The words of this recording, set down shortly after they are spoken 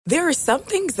There are some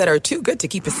things that are too good to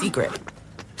keep a secret.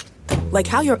 Like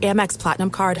how your Amex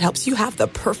Platinum card helps you have the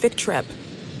perfect trip.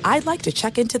 I'd like to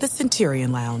check into the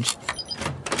Centurion Lounge.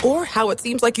 Or how it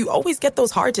seems like you always get those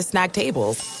hard-to-snag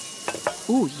tables.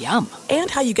 Ooh, yum.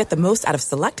 And how you get the most out of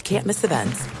select can't-miss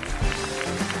events.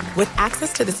 With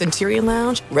access to the Centurion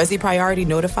Lounge, Resi Priority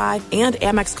Notified, and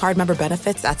Amex card member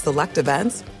benefits at select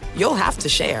events, you'll have to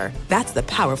share. That's the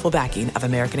powerful backing of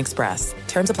American Express.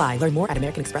 Terms apply. Learn more at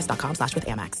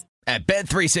americanexpress.com/withAmex. At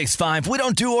Bet365, we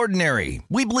don't do ordinary.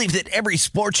 We believe that every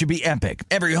sport should be epic.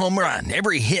 Every home run,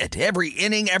 every hit, every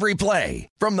inning, every play.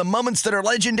 From the moments that are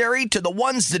legendary to the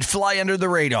ones that fly under the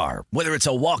radar. Whether it's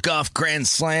a walk-off grand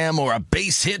slam or a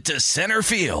base hit to center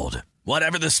field.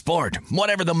 Whatever the sport,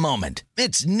 whatever the moment,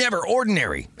 it's never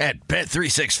ordinary at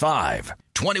Bet365.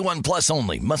 21 plus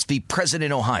only. Must be present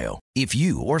in Ohio. If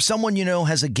you or someone you know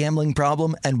has a gambling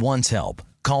problem and wants help,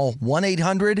 call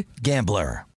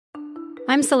 1-800-GAMBLER.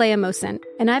 I'm Saleha Mohsen,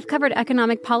 and I've covered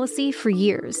economic policy for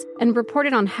years and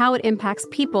reported on how it impacts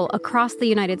people across the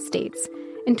United States.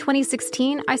 In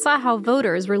 2016, I saw how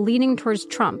voters were leaning towards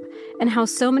Trump and how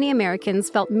so many Americans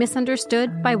felt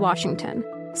misunderstood by Washington.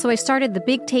 So I started the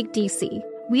Big Take DC.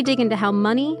 We dig into how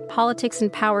money, politics, and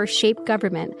power shape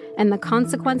government and the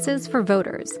consequences for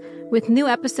voters. With new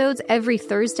episodes every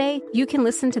Thursday, you can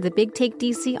listen to the Big Take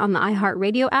DC on the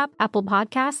iHeartRadio app, Apple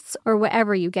Podcasts, or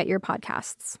wherever you get your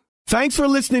podcasts. Thanks for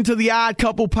listening to the Odd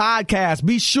Couple podcast.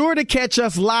 Be sure to catch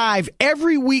us live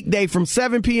every weekday from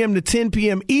 7 p.m. to 10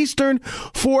 p.m. Eastern,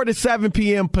 4 to 7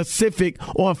 p.m. Pacific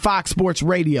on Fox Sports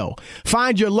Radio.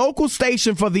 Find your local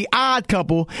station for the Odd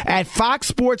Couple at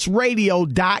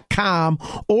foxsportsradio.com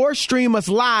or stream us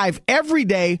live every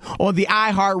day on the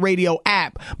iHeartRadio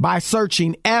app by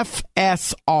searching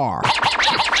FSR. Now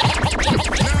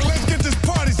let's get this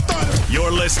party started.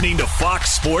 You're listening to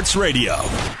Fox Sports Radio.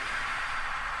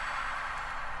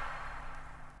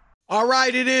 All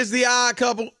right, it is the Odd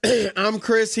Couple. I'm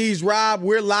Chris, he's Rob.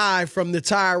 We're live from the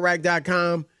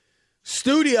TireRack.com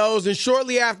studios, and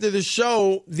shortly after the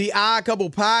show, the Odd Couple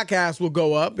podcast will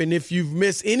go up. And if you've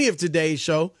missed any of today's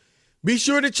show, be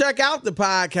sure to check out the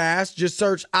podcast. Just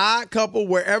search Odd Couple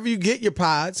wherever you get your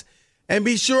pods, and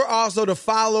be sure also to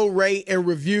follow, rate, and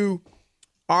review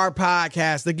our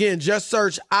podcast. Again, just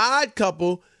search Odd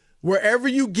Couple wherever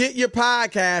you get your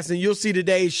podcast, and you'll see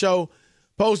today's show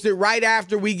posted right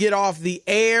after we get off the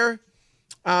air.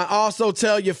 Also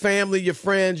tell your family, your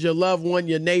friends, your loved one,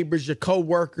 your neighbors, your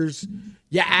coworkers,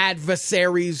 your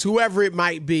adversaries, whoever it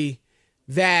might be,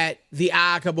 that the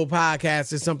Odd Couple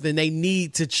podcast is something they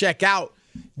need to check out.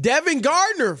 Devin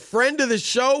Gardner, friend of the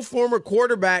show, former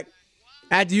quarterback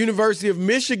at the University of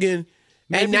Michigan,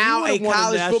 and now a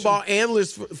college football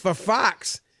analyst for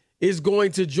Fox, is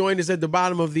going to join us at the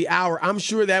bottom of the hour. I'm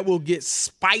sure that will get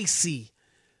spicy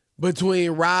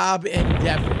between Rob and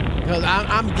Devin, because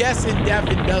I'm guessing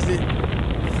Devin doesn't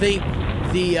think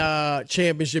the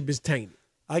championship is tainted.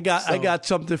 I got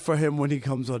something for him when he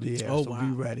comes on the air. Oh, so wow. Be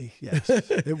ready. Yes,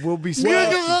 it will be.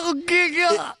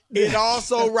 It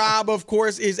also, Rob, of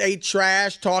course, is a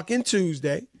trash talking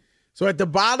Tuesday. So at the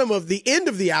bottom of the end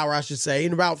of the hour, I should say,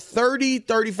 in about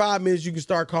 35 minutes, you can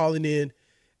start calling in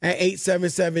at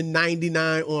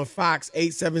 877-99 on Fox,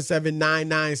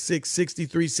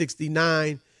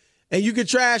 877-996-6369. And you can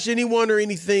trash anyone or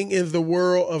anything in the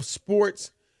world of sports.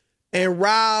 And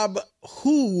Rob,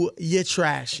 who you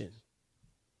trashing?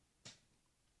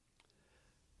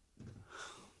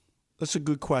 That's a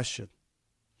good question.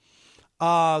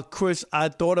 Chris, I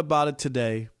thought about it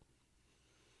today.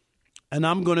 And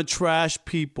I'm going to trash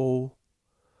people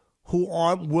who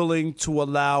aren't willing to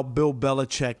allow Bill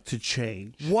Belichick to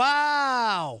change.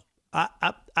 Wow.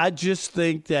 I just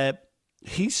think that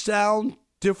he sounds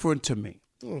different to me.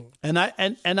 And I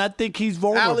think he's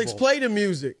vulnerable. Alex, play the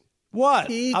music. What?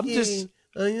 I'm just.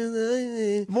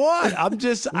 What? I'm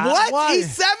just. What?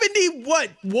 He's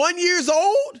 1 years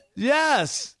old?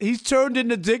 Yes. He's turned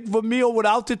into Dick Vermeil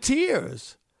without the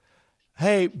tears.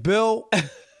 Hey, Bill,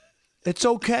 it's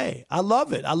okay. I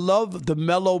love it. I love the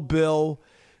mellow Bill.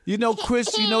 You know,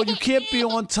 Chris, you can't be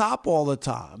on top all the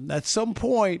time. At some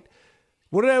point,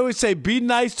 what do I always say? Be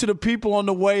nice to the people on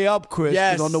the way up, Chris.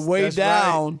 Yes, and on the way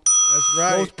down. Right. That's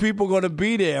right. Those people are going to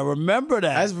be there. Remember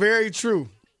that. That's very true.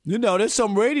 You know, there's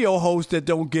some radio hosts that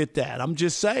don't get that. I'm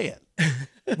just saying.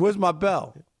 Where's my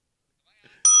bell?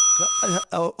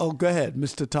 Oh, go ahead,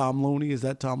 Mr. Tom Looney. Is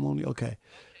that Tom Looney? Okay.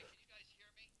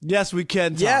 Yes, we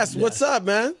can, Tom. Yes. What's up,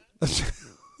 man?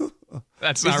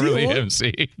 That's not really him,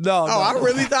 see? No. I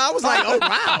really thought, I was like, oh,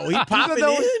 wow. He popping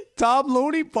in? Tom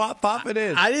Looney? Pop it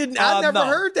in. I never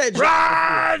heard that joke.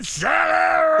 Run,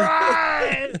 Sally,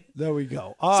 run! There we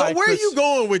go. All so right, where Chris. are you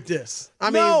going with this? I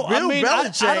mean, Bill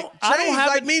Belichick I don't have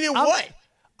like, meaning what?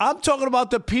 I'm talking about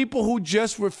the people who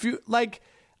just refuse. Like,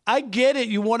 I get it.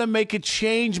 You want to make a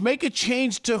change. Make a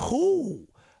change to who?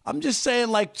 I'm just saying,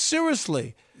 like,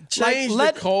 seriously. Change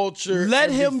the culture. Let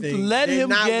everything. him. Let They're him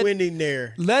not get winning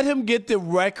there. Let him get the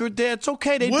record there. It's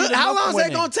okay. They did How enough long is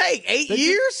winning. that going to take? 8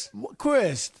 years?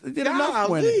 Chris, they did enough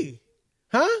winning.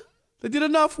 Huh? They did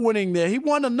enough winning there. He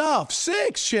won enough.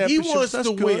 6 championships. He wants That's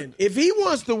to good. win. If he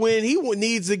wants to win, he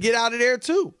needs to get out of there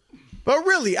too. But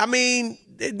really, I mean,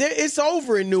 it's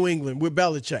over in New England with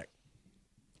Belichick.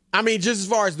 I mean, just as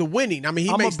far as the winning. I mean,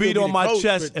 I'm gonna beat on my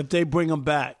chest if they bring him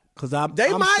back because I'm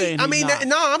might. saying I mean,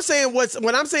 I'm saying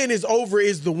what I'm saying is over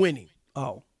is the winning.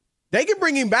 Oh, they can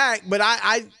bring him back, but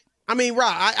I mean,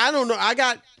 Rob, I don't know. I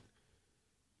got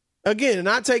again,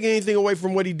 not taking anything away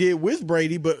from what he did with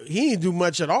Brady, but he didn't do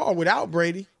much at all without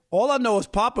Brady. All I know is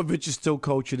Popovich is still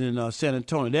coaching in San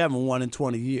Antonio. They haven't won in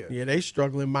 20 years. Yeah, they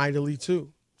struggling mightily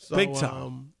too. So, big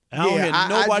time. I don't hear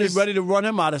nobody ready to run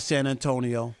him out of San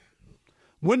Antonio.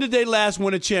 When did they last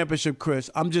win a championship,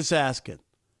 Chris? I'm just asking.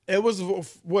 It was,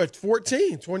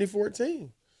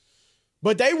 2014.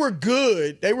 But they were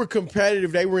good. They were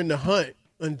competitive. They were in the hunt,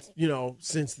 and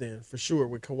since then, for sure,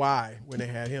 with Kawhi when they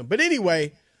had him. But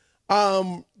anyway,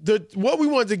 what we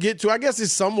wanted to get to, I guess,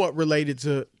 is somewhat related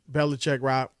to Belichick,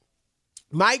 Rob.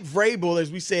 Mike Vrabel,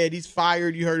 as we said, he's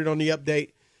fired. You heard it on the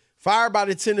update. Fired by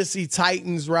the Tennessee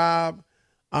Titans, Rob.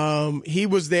 He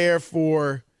was there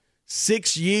for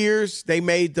 6 years. They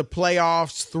made the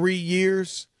playoffs 3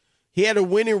 years. He had a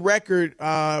winning record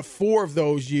 4 of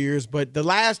those years, but the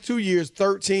last 2 years,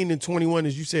 13 and 21,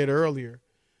 as you said earlier.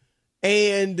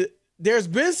 And there's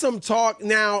been some talk.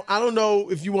 Now, I don't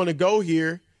know if you want to go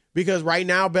here because right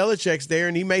now Belichick's there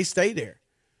and he may stay there.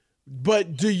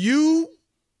 But do you,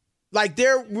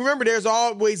 remember there's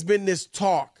always been this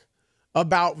talk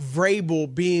about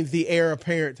Vrabel being the heir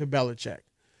apparent to Belichick.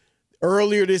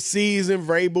 Earlier this season,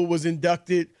 Vrabel was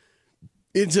inducted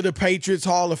into the Patriots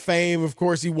Hall of Fame. Of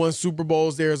course, he won Super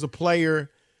Bowls there as a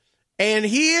player. And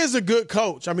he is a good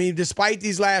coach. I mean, despite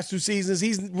these last 2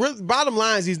 seasons, bottom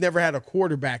line is he's never had a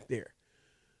quarterback there.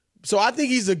 So I think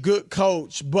he's a good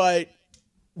coach. But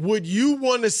would you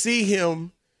want to see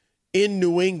him in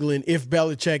New England if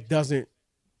Belichick doesn't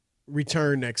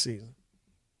return next season?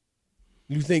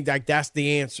 You think that's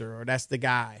the answer or that's the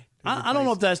guy? I don't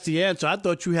know if that's the answer. I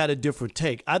thought you had a different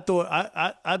take. I thought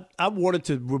I wanted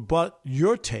to rebut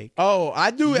your take. Oh, I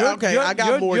do. Okay, I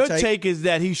got more. Your take is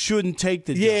that he shouldn't take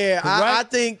the job. Yeah, I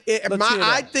think.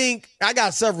 I think I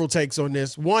got several takes on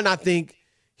this. One, I think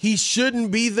he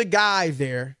shouldn't be the guy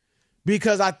there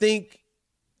because I think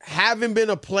having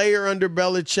been a player under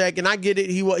Belichick, and I get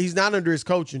it, he's not under his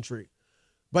coaching tree,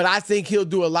 but I think he'll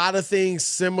do a lot of things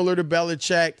similar to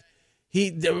Belichick.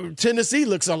 Tennessee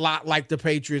looks a lot like the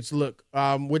Patriots look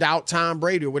without Tom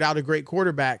Brady or without a great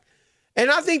quarterback. And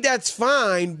I think that's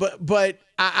fine, but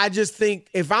I just think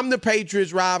if I'm the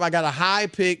Patriots, Rob, I got a high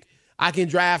pick. I can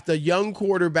draft a young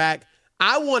quarterback.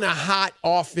 I want a hot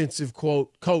offensive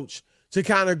coach to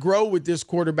kind of grow with this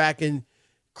quarterback and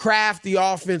craft the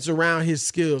offense around his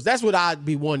skills. That's what I'd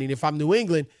be wanting if I'm New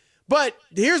England. But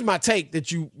here's my take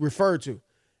that you referred to.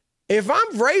 If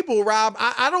I'm Vrabel, Rob,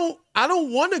 I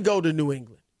don't want to go to New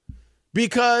England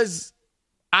because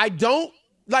I don't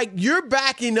you're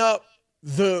backing up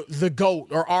the GOAT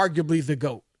or arguably the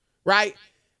GOAT, right?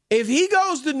 If he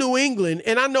goes to New England,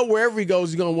 and I know wherever he goes,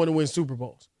 he's going to want to win Super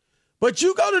Bowls. But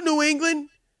you go to New England,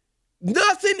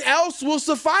 nothing else will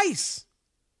suffice.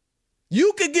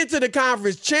 You could get to the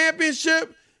conference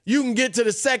championship. You can get to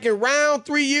the second round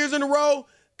 3 years in a row.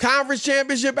 Conference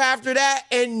championship after that,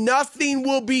 and nothing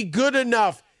will be good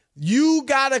enough. You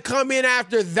got to come in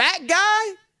after that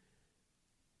guy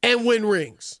and win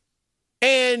rings.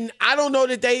 And I don't know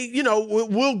that they,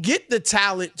 will get the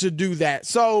talent to do that.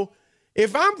 So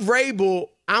if I'm Vrabel,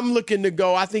 I'm looking to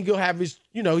go. I think he'll have his,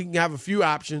 he can have a few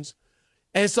options.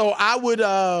 And so I would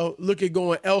look at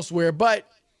going elsewhere. But,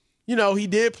 he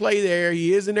did play there.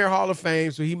 He is in their Hall of Fame,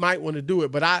 so he might want to do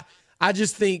it. But I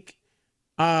just think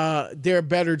there are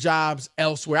better jobs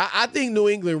elsewhere. I think New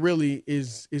England really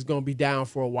is going to be down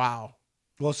for a while.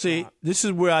 Well, see, this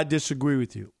is where I disagree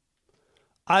with you.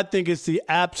 I think it's the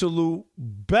absolute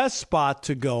best spot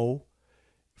to go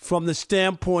from the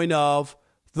standpoint of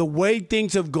the way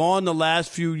things have gone the last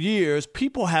few years.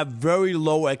 People have very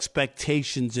low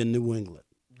expectations in New England.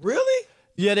 Really?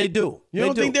 Yeah, they do. You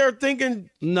don't think they're thinking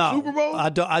Super Bowl? I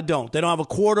don't. They don't have a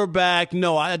quarterback.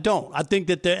 No, I don't. I think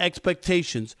that their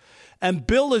expectations. And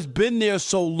Bill has been there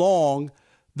so long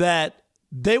that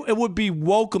it would be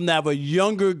welcome to have a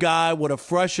younger guy with a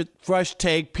fresh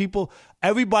take.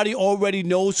 Everybody already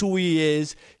knows who he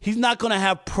is. He's not going to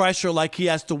have pressure like he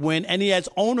has to win, and he has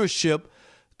ownership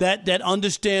that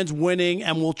understands winning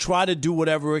and will try to do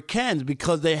whatever it can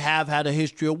because they have had a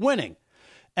history of winning.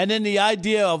 And then the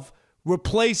idea of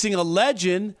replacing a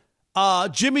legend,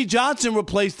 Jimmy Johnson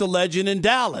replaced the legend in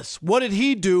Dallas. What did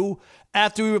he do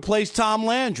after he replaced Tom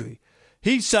Landry?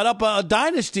 He set up a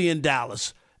dynasty in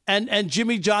Dallas. And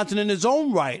Jimmy Johnson in his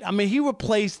own right. I mean, he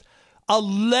replaced a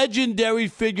legendary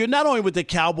figure, not only with the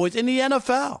Cowboys, in the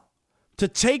NFL. To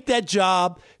take that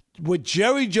job with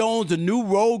Jerry Jones, the new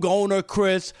rogue owner,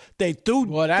 Chris, they threw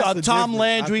Tom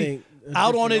Landry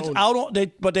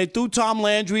but they threw Tom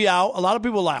Landry out. A lot of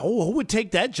people are like, who would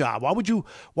take that job? Why would you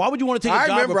want to take a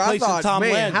job replacing Tom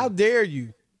Landry? How dare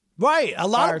you? Right. A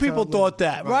lot of people thought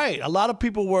that. Right. A lot of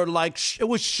people were like, it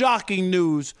was shocking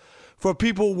news for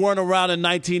people who weren't around in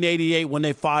 1988 when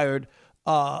they fired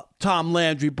Tom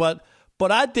Landry. But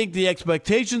I think the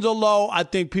expectations are low. I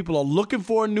think people are looking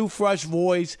for a new, fresh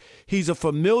voice. He's a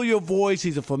familiar voice.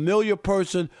 He's a familiar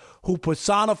person who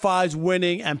personifies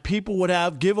winning, and people would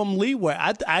give him leeway.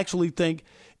 I actually think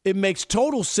it makes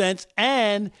total sense,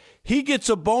 and he gets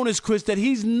a bonus, Chris, that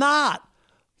he's not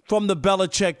from the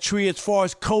Belichick tree as far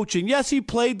as coaching. Yes, he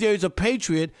played there as a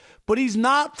Patriot, but he's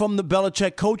not from the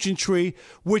Belichick coaching tree,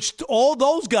 which all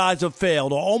those guys have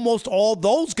failed, or almost all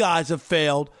those guys have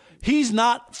failed. He's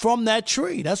not from that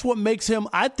tree. That's what makes him,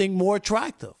 I think, more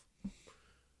attractive.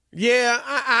 Yeah,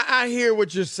 I hear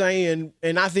what you're saying,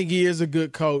 and I think he is a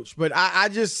good coach. But I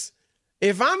just,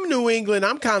 if I'm New England,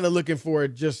 I'm kind of looking for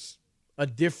just a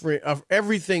different, of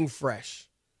everything fresh.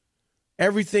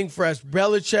 Everything fresh.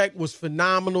 Belichick was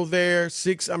phenomenal there.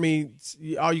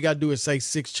 All you got to do is say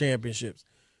 6 championships.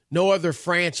 No other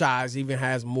franchise even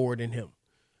has more than him.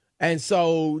 And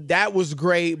so that was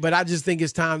great, but I just think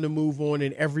it's time to move on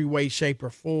in every way, shape, or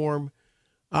form.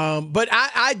 But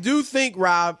I do think,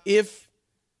 Rob, if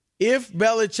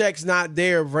Belichick's not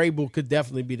there, Vrabel could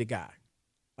definitely be the guy.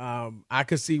 I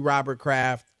could see Robert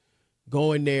Kraft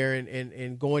going there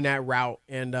and going that route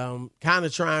and kind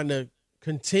of trying to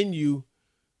continue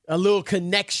a little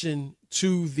connection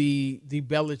to the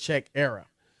Belichick era.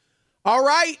 All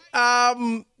right,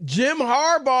 Jim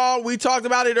Harbaugh, we talked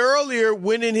about it earlier,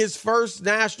 winning his first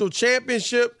national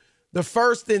championship, the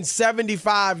first in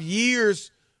 75 years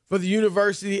for the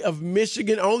University of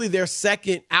Michigan, only their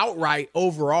second outright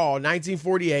overall,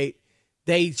 1948.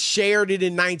 They shared it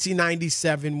in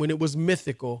 1997 when it was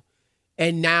mythical.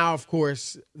 And now, of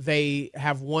course, they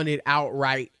have won it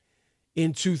outright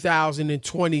in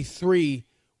 2023.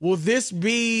 Will this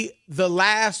be the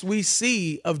last we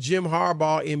see of Jim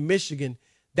Harbaugh in Michigan?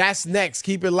 That's next.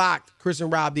 Keep it locked. Chris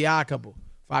and Rob, the Odd Couple,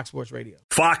 Fox Sports Radio.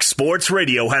 Fox Sports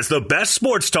Radio has the best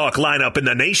sports talk lineup in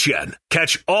the nation.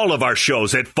 Catch all of our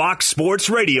shows at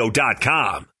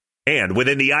foxsportsradio.com. And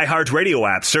within the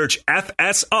iHeartRadio app, search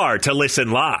FSR to listen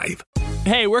live.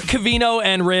 Hey, we're Covino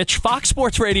and Rich, Fox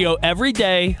Sports Radio every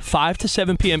day, 5 to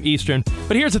 7 p.m. Eastern.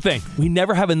 But here's the thing. We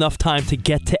never have enough time to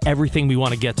get to everything we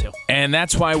want to get to. And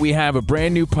that's why we have a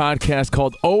brand new podcast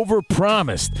called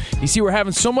Overpromised. You see, we're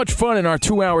having so much fun in our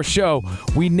 2-hour show,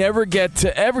 we never get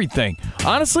to everything.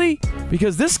 Honestly,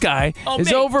 because this guy is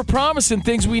overpromising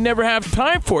things we never have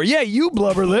time for. Yeah, you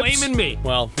blubber lips. Blaming me.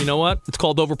 Well, you know what? It's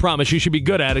called Overpromise. You should be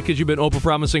good at it because you've been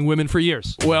overpromising women for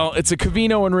years. Well, it's a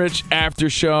Covino and Rich after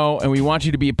show, and we want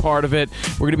you to be a part of it.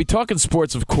 We're going to be talking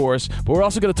sports, of course, but we're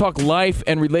also going to talk life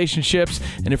and relationships.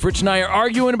 And if Rich and I are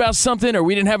arguing about something or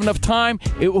we didn't have enough time,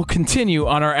 it will continue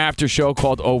on our after show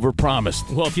called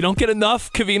Overpromised. Well, if you don't get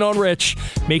enough Covino and Rich,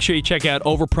 make sure you check out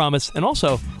Overpromised, and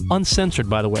also uncensored,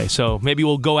 by the way. So maybe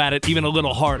we'll go at it even a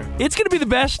little harder. It's going to be the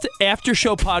best after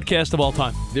show podcast of all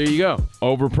time. There you go.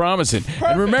 Overpromising. Perfect.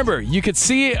 And remember, you could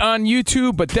see it on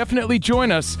YouTube, but definitely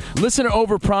join us. Listen to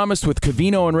Overpromised with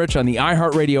Covino and Rich on the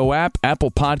iHeartRadio app,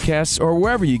 Apple Podcasts, or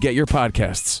wherever you get your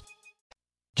podcasts.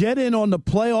 Get in on the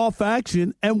playoff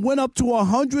action and win up to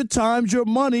 100 times your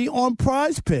money on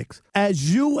Prize Picks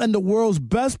as you and the world's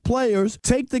best players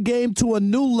take the game to a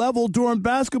new level during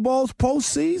basketball's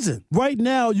postseason. Right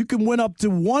now, you can win up to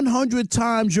 100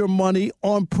 times your money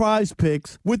on Prize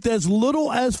Picks with as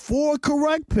little as 4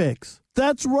 correct picks.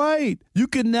 That's right. You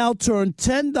can now turn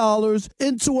 $10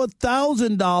 into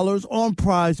 $1,000 on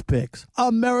Prize Picks,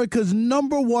 America's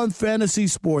 #1 fantasy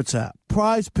sports app.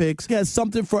 Prize Picks has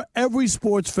something for every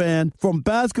sports fan, from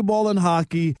basketball and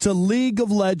hockey to League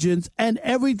of Legends and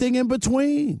everything in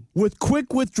between. With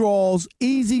quick withdrawals,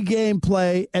 easy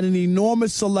gameplay, and an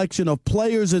enormous selection of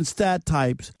players and stat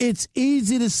types, it's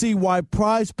easy to see why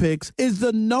Prize Picks is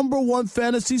the #1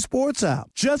 fantasy sports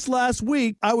app. Just last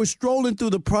week, I was strolling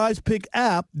through the Prize Pick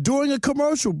app during a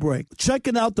commercial break,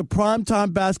 checking out the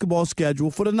primetime basketball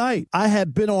schedule for the night. I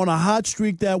had been on a hot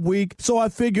streak that week, so I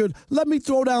figured, let me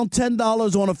throw down $10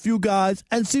 on a few guys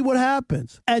and see what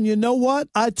happens. And you know what?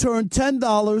 I turned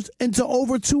 $10 into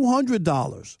over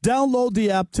 $200. Download the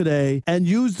app today and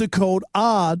use the code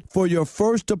ODD for your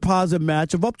first deposit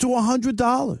match of up to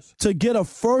 $100. To get a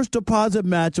first deposit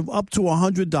match of up to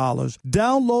 $100,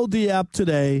 download the app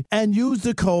today and use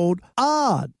the code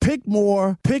ODD. Pick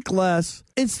more, pick less.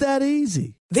 It's that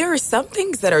easy. There are some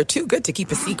things that are too good to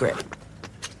keep a secret.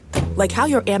 Like how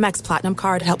your Amex Platinum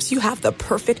card helps you have the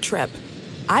perfect trip.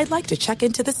 I'd like to check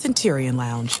into the Centurion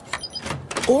Lounge.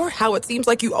 Or how it seems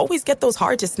like you always get those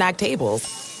hard-to-snag tables.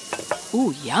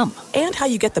 Ooh, yum. And how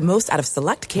you get the most out of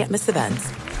select can't-miss events.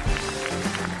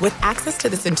 With access to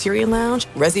the Centurion Lounge,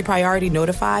 Resi Priority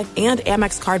Notified, and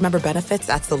Amex card member benefits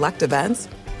at select events,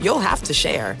 you'll have to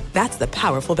share. That's the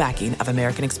powerful backing of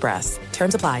American Express.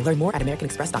 Terms apply. Learn more at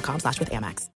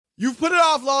americanexpress.com/withAmex. You've put it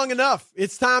off long enough.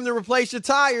 It's time to replace your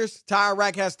tires. Tire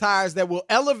Rack has tires that will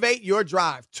elevate your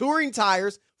drive. Touring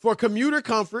tires for commuter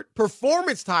comfort,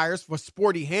 performance tires for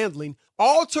sporty handling,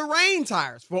 all-terrain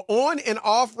tires for on- and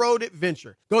off-road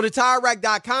adventure. Go to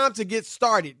TireRack.com to get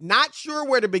started. Not sure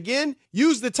where to begin?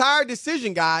 Use the Tire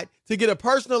Decision Guide to get a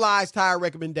personalized tire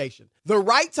recommendation. The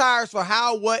right tires for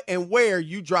how, what, and where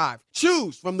you drive.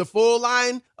 Choose from the full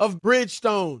line of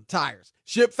Bridgestone tires.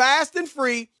 Ship fast and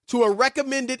free to a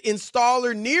recommended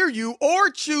installer near you, or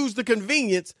choose the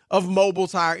convenience of mobile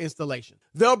tire installation.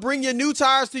 They'll bring you new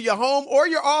tires to your home or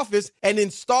your office and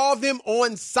install them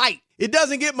on site. It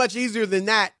doesn't get much easier than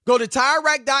that. Go to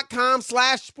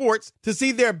TireRack.com/sports to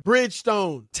see their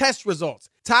Bridgestone test results,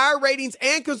 tire ratings,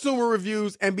 and consumer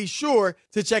reviews, and be sure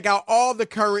to check out all the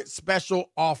current special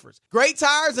offers. Great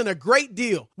tires and a great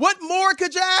deal. What more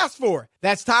could you ask for?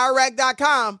 That's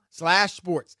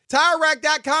TireRack.com/sports.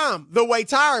 TireRack.com, the way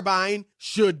tire buying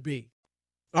should be.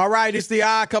 All right, it's the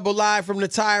Odd Couple live from the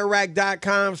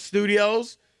TireRack.com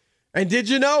studios. And did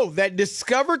you know that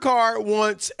Discover Card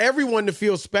wants everyone to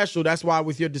feel special? That's why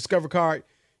with your Discover Card,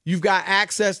 you've got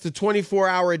access to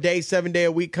 24-hour-a-day,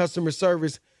 7-day-a-week customer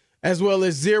service, as well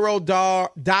as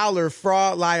 $0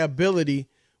 fraud liability,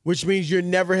 which means you're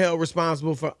never held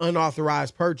responsible for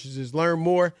unauthorized purchases. Learn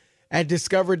more at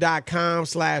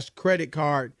discover.com/credit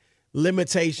card.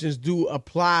 Limitations do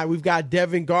apply. We've got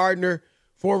Devin Gardner,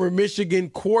 former Michigan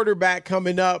quarterback,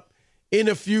 coming up in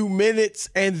a few minutes.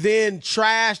 And then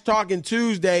Trash Talking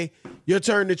Tuesday, your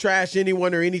turn to trash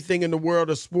anyone or anything in the world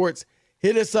of sports.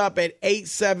 Hit us up at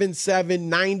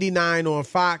 877-99 on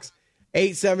Fox,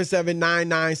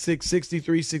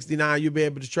 877-996-6369. You'll be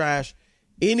able to trash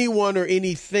anyone or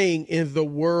anything in the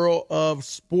world of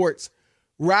sports.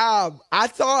 Rob, I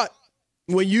thought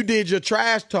when you did your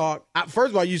trash talk,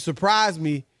 first of all, you surprised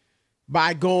me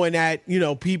by going at,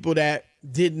 people that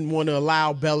didn't want to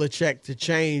allow Belichick to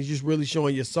change, just really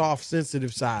showing your soft,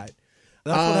 sensitive side.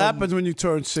 That's what happens when you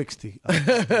turn 60.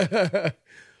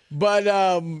 But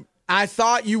I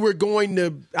thought you were going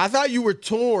to be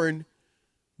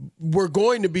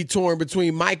torn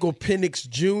between Michael Penix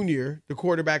Jr., the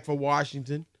quarterback for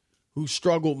Washington, who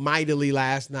struggled mightily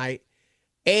last night,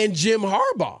 and Jim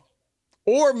Harbaugh,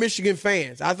 or Michigan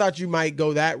fans. I thought you might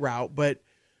go that route, but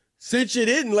since you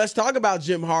didn't, let's talk about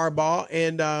Jim Harbaugh.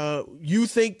 And you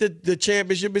think that the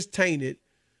championship is tainted.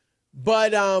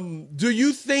 But do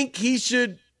you think he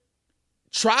should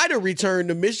try to return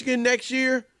to Michigan next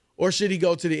year, or should he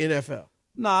go to the NFL?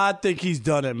 No, I think he's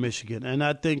done at Michigan. And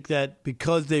I think that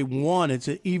because they won, it's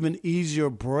an even easier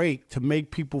break to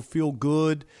make people feel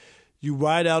good. You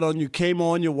came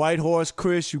on your white horse,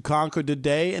 Chris. You conquered the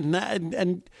day.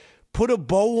 And put a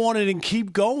bow on it and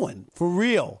keep going, for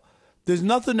real. There's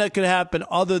nothing that could happen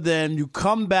other than you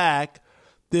come back,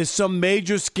 there's some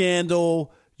major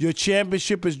scandal, your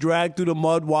championship is dragged through the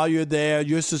mud while you're there,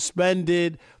 you're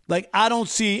suspended. I don't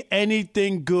see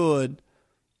anything good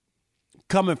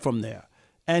coming from there.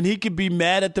 And he could be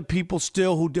mad at the people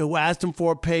still who asked him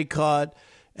for a pay cut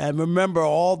and remember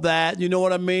all that. You know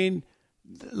what I mean?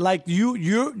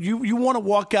 You want to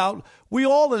walk out. We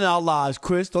all in our lives,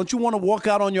 Chris. Don't you want to walk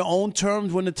out on your own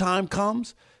terms when the time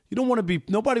comes? You don't want to be.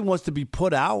 Nobody wants to be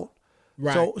put out.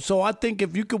 Right. So I think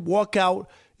if you could walk out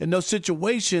in those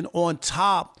situations on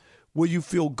top where you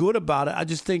feel good about it, I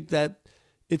just think that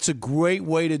it's a great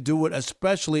way to do it,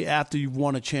 especially after you've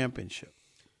won a championship.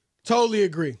 Totally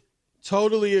agree.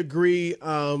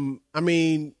 I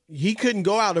mean, he couldn't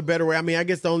go out a better way. I mean, I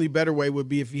guess the only better way would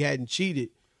be if he hadn't cheated.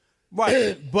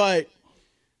 Right. But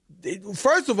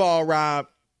first of all, Rob,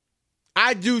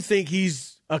 I do think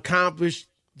he's accomplished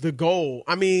the goal.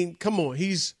 I mean, come on.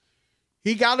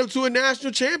 He got him to a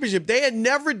national championship. They had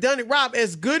never done it. Rob,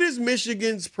 as good as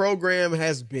Michigan's program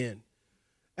has been,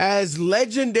 as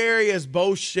legendary as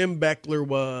Bo Schembechler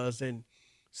was, and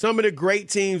some of the great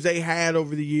teams they had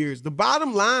over the years, the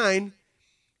bottom line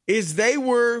is they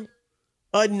were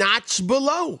a notch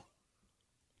below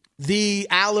the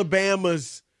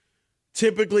Alabamas,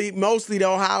 typically, mostly the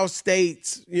Ohio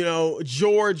States,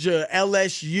 Georgia,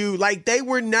 LSU. Like, they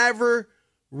were never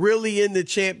really in the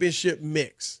championship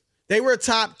mix. They were a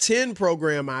top 10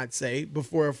 program, I'd say,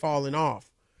 before falling off.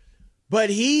 But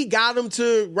he got them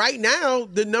to, right now,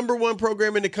 the number one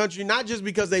program in the country, not just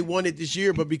because they won it this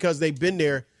year, but because they've been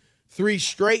there 3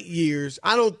 straight years.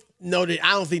 I don't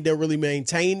think they'll really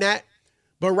maintain that.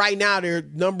 But right now, they're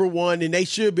number one, and they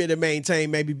should be able to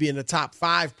maintain maybe being a top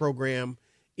 5 program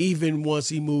even once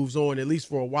he moves on, at least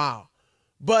for a while.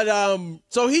 But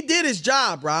so he did his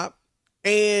job, Rob,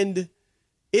 and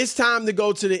it's time to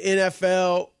go to the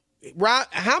NFL.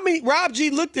 Rob G,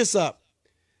 look this up.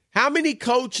 How many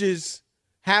coaches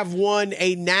have won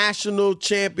a national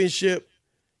championship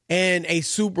and a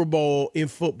Super Bowl in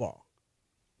football?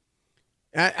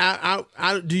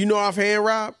 Do you know offhand,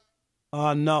 Rob?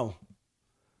 No.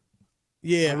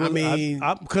 Yeah, I mean,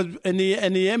 because in the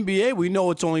NBA, we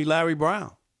know it's only Larry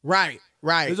Brown. Right.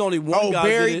 There's only one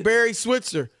guy. Barry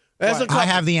Switzer. Right. I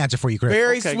have the answer for you, Chris.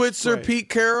 Barry Switzer, right. Pete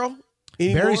Carroll.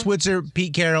 Anymore? Barry Switzer,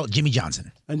 Pete Carroll, Jimmy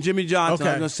Johnson. And Jimmy Johnson, I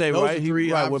was going to say, those right?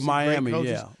 Three right, with Miami,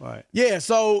 yeah. Right. Yeah,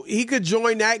 so he could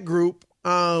join that group.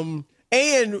 And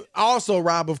also,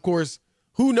 Rob, of course,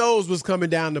 who knows what's coming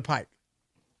down the pike?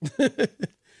 That's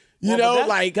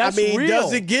real.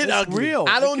 Does it get ugly? Real.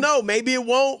 I don't know. Maybe it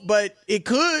won't, but it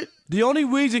could. The only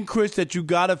reason, Chris, that you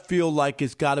got to feel like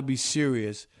it's got to be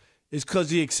serious is because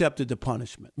he accepted the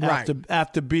punishment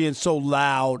after being so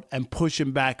loud and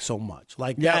pushing back so much.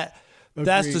 Like that.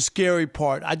 That's the scary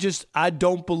part. I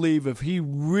don't believe if he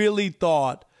really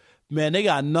thought, man, they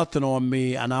got nothing on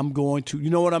me and I'm going to, you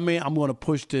know what I mean? I'm going to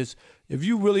push this. If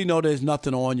you really know there's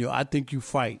nothing on you, I think you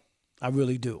fight. I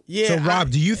really do. Yeah. So, Rob,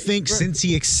 do you think since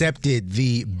he accepted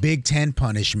the Big Ten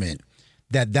punishment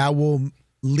that will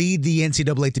lead the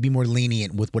NCAA to be more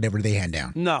lenient with whatever they hand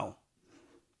down? No.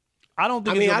 I don't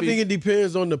think. I think it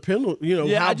depends on the penalty.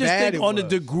 How I just bad think on the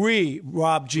degree,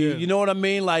 Rob G. Yeah. You know what I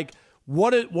mean? Like,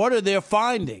 what are their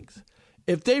findings?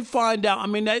 If they find out, I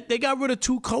mean, they got rid of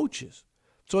 2 coaches,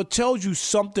 so it tells you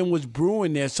something was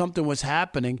brewing there, something was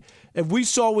happening. If we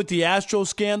saw with the Astros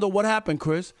scandal, what happened,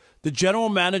 Chris? The general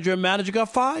manager and manager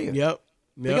got fired. Yep.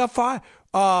 They got fired.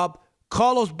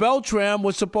 Carlos Beltran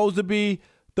was supposed to be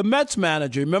the Mets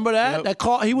manager. Remember that?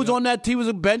 Yep. He was on that team. He was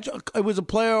a bench. It was a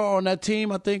player on that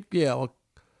team, I think. Yeah, a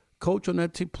coach on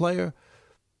that team, player.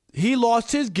 He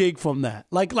lost his gig from that.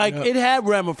 It had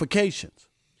ramifications.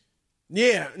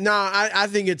 Yeah. No, I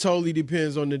think it totally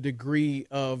depends on the degree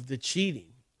of the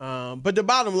cheating. But the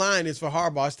bottom line is for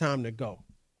Harbaugh, it's time to go.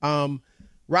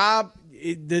 Rob,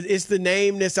 it's the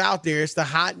name that's out there. It's the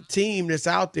hot team that's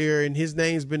out there, and his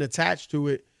name's been attached to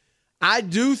it. I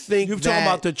do think you're talking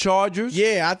about the Chargers.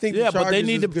 Yeah, I think. Yeah, but they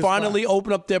need to finally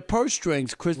open up their purse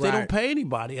strings, Chris. They don't pay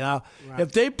anybody now.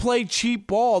 If they play cheap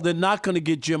ball, they're not going to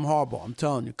get Jim Harbaugh. I'm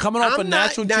telling you, coming off a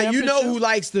national championship. You know who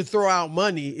likes to throw out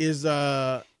money is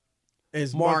Mark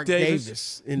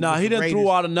Davis. No, he didn't throw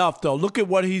out enough though. Look at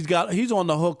what he's got. He's on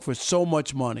the hook for so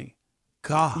much money.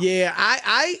 God. Yeah,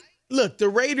 I look. The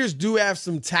Raiders do have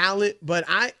some talent, but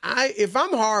if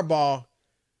I'm Harbaugh,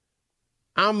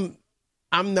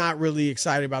 I'm not really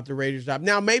excited about the Raiders' job.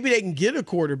 Now, maybe they can get a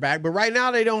quarterback, but right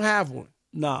now they don't have one.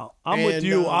 No, I'm with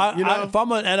you. If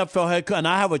I'm an NFL head coach and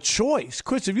I have a choice,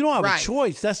 Chris, if you don't have a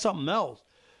choice, that's something else.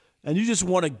 And you just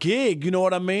want a gig, you know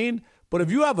what I mean? But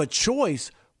if you have a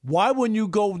choice, why wouldn't you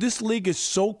go? This league is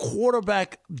so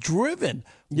quarterback driven.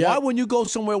 Yep. Why wouldn't you go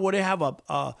somewhere where they have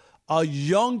a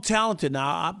young, talented?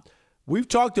 Now, we've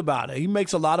talked about it. He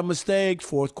makes a lot of mistakes,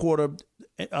 fourth quarter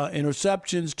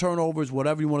interceptions, turnovers,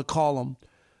 whatever you want to call them.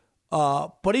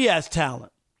 But he has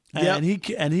talent, and he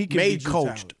can be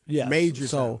coached. Yeah, major.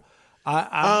 So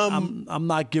I'm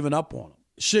not giving up on him.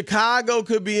 Chicago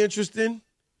could be interesting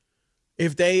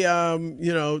if they, their I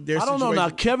don't know. Now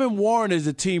Kevin Warren is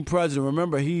the team president.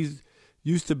 Remember, he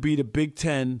used to be the Big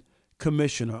Ten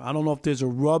commissioner. I don't know if there's a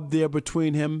rub there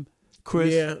between him,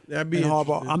 Chris, that'd be and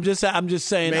Harbaugh. I'm just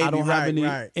saying. Maybe, I don't have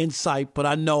any insight, but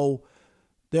I know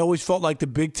They always felt like the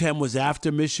Big Ten was after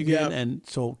Michigan, and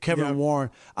so Kevin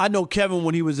Warren. I know Kevin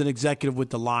when he was an executive with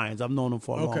the Lions. I've known him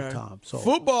for a long time. So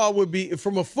football would be,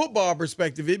 from a football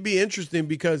perspective, it'd be interesting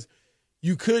because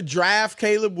you could draft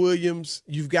Caleb Williams.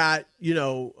 You've got,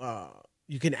 you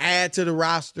can add to the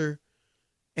roster,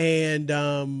 and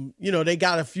they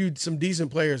got some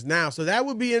decent players now, so that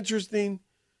would be interesting.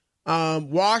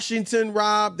 Washington,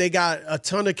 Rob, they got a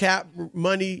ton of cap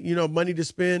money, money to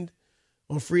spend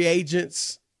on free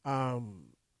agents.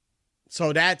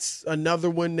 So that's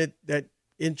another one that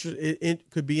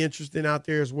could be interesting out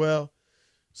there as well.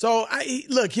 So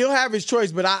look, he'll have his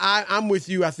choice, but I'm with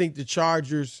you. I think the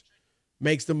Chargers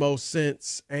makes the most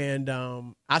sense, and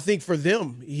I think for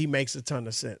them he makes a ton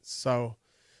of sense. So,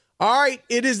 all right,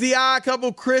 it is the Odd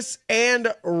Couple, Chris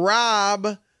and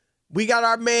Rob. We got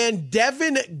our man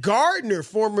Devin Gardner,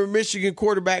 former Michigan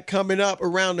quarterback, coming up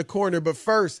around the corner. But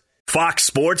first, Fox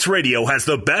Sports Radio has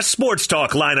the best sports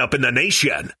talk lineup in the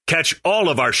nation. Catch all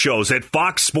of our shows at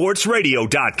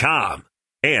foxsportsradio.com.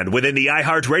 And within the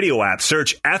iHeartRadio app,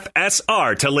 search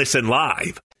FSR to listen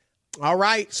live. All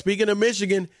right, speaking of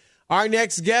Michigan, our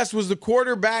next guest was the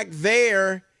quarterback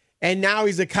there, and now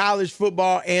he's a college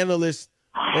football analyst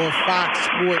on Fox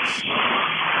Sports.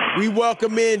 We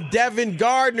welcome in Devin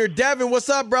Gardner. Devin, what's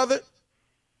up, brother?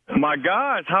 My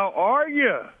guys, how are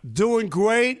you? Doing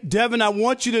great. Devin, I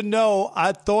want you to know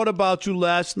I thought about you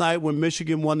last night when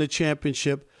Michigan won the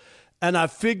championship, and I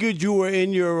figured you were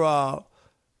in your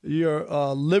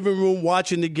living room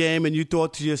watching the game, and you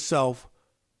thought to yourself,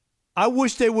 I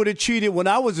wish they would have cheated when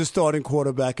I was a starting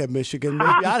quarterback at Michigan.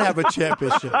 Maybe I'd have a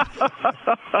championship.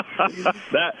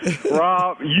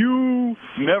 Rob, you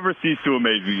never cease to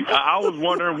amaze me. I was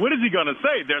wondering, what is he going to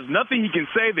say? There's nothing he can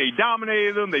say. They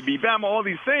dominated them. They beat Bama, all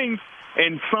these things.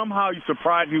 And somehow you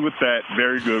surprised me with that.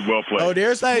 Very good. Well played. Oh,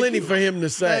 there's plenty for him to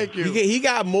say. Thank you. He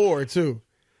got more, too.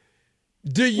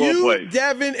 Do you,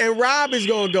 Devin, and Rob is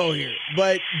going to go here,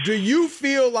 but do you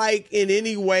feel like in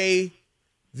any way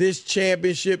this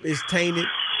championship is tainted?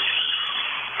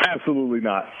 Absolutely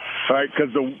not. All right,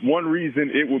 because the one reason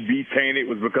it would be tainted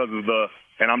was because of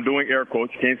and I'm doing air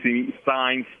quotes, you can't see me,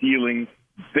 sign-stealing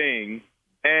thing.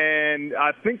 And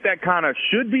I think that kind of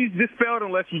should be dispelled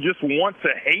unless you just want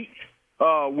to hate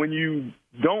when you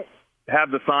don't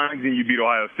have the signs and you beat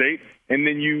Ohio State, and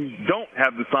then you don't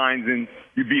have the signs and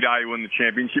you beat Iowa in the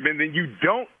championship, and then you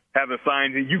don't have the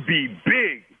signs and you beat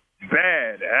big,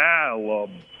 bad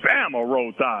Alabama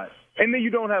Roll Tide. And then you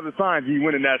don't have the signs and you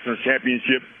win a national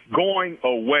championship going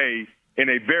away in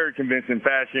a very convincing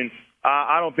fashion.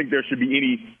 I don't think there should be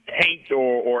any taint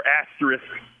or asterisk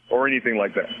or anything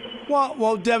like that.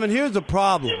 Well, Devin, here's the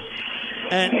problem.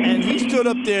 And he stood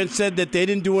up there and said that they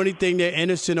didn't do anything, they're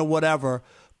innocent or whatever.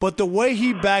 But the way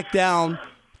he backed down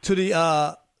to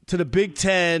the Big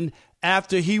Ten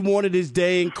after he wanted his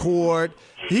day in court,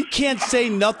 he can't say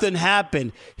nothing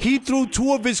happened. He threw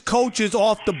two of his coaches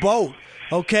off the boat,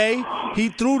 okay? He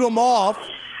threw them off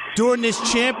during this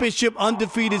championship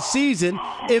undefeated season.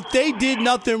 If they did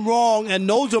nothing wrong, and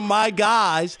those are my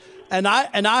guys, and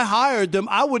I hired them,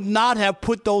 I would not have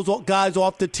put those guys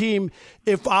off the team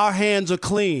if our hands are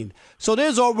clean. So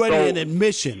there's already an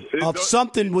admission of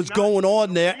something was going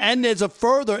on there, and there's a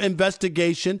further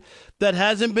investigation that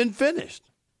hasn't been finished.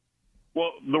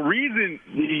 Well, the reason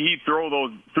he threw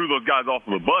those guys off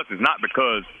of the bus is not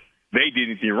because they did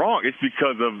anything wrong. It's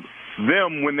because of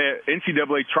them. When the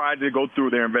NCAA tried to go through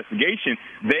their investigation,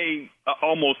 they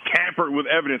almost tampered with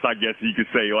evidence, I guess you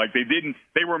could say. Like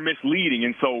they were misleading.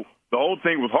 And so the whole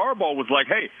thing with Harbaugh was like,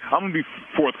 hey, I'm going to be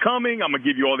forthcoming. I'm going to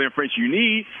give you all the information you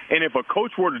need. And if a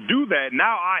coach were to do that,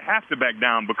 now I have to back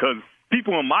down because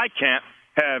people in my camp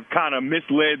have kind of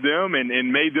misled them and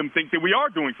made them think that we are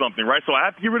doing something, right? So I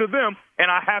have to get rid of them, and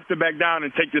I have to back down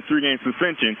and take this 3-game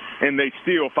suspension, and they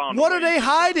still found What are they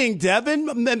hiding,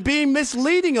 Devin, and being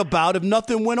misleading about if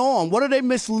nothing went on? What are they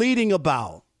misleading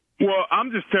about? Well,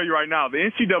 I'm just telling you right now, the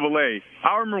NCAA,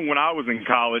 I remember when I was in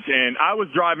college, and I was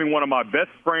driving one of my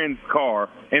best friend's car,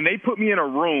 and they put me in a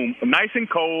room, nice and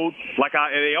cold,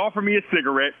 they offered me a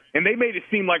cigarette, and they made it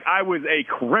seem like I was a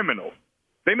criminal.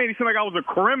 They made it seem like I was a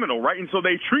criminal, right? And so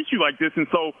they treat you like this. And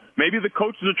so maybe the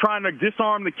coaches are trying to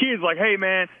disarm the kids like, hey,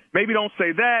 man, maybe don't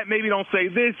say that. Maybe don't say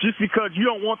this just because you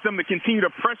don't want them to continue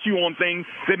to press you on things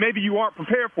that maybe you aren't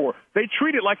prepared for. They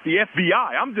treat it like the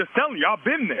FBI. I'm just telling you, I've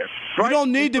been there. Right?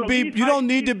 You don't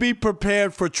need to be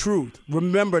prepared for truth.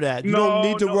 Remember that. You don't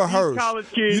need to rehearse.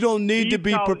 You don't need to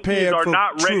be prepared for truth. These college kids are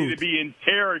not ready to be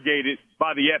interrogated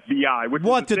by the FBI.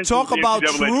 What, to talk about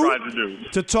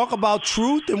truth? To talk about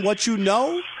truth and what you know?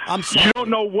 know. I'm sorry. You don't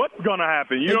know what's going to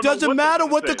happen. It doesn't matter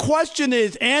what the question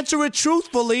is. Answer it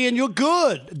truthfully, and you're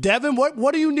good. Devin,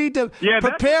 what do you need to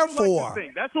prepare for?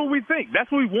 That's what we think.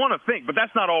 That's what we want to think, but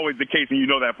that's not always the case, and you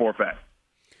know that for a fact.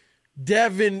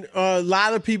 Devin, a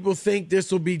lot of people think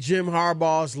this will be Jim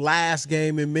Harbaugh's last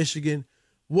game in Michigan.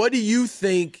 What do you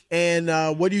think, and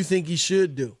what do you think he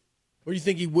should do? What do you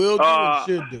think he will do and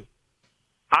should do?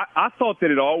 I thought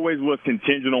that it always was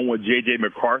contingent on what J.J.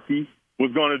 McCarthy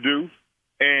was going to do,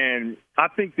 and I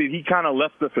think that he kind of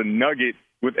left us a nugget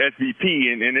with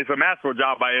SVP, and it's a masterful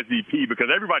job by SVP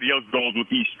because everybody else goes with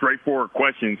these straightforward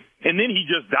questions, and then he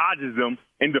just dodges them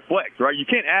and deflects, right? You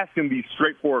can't ask him these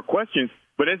straightforward questions,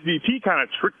 but SVP kind of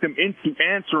tricked him into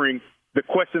answering the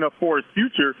question of for his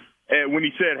future when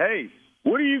he said, hey,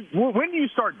 when do you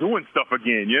start doing stuff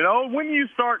again? You know, when do you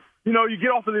start, you get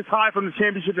off of this high from the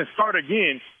championship and start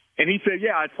again? And he said,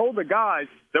 yeah, I told the guys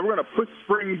that we're going to push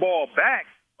spring ball back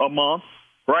a month,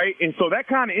 right? And so that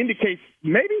kind of indicates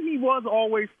maybe he was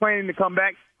always planning to come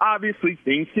back. Obviously,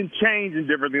 things can change and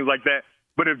different things like that.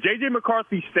 But if J.J.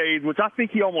 McCarthy stays, which I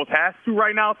think he almost has to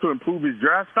right now to improve his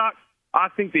draft stock, I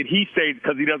think that he stays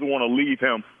because he doesn't want to leave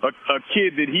him, a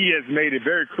kid that he has made it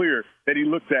very clear that he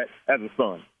looks at as a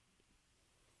son.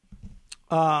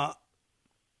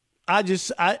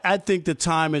 I think the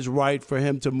time is right for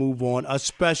him to move on,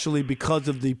 especially because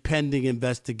of the pending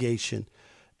investigation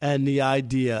and the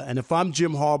idea. And if I'm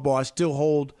Jim Harbaugh, I still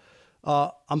hold.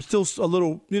 I'm still a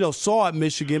little, sore at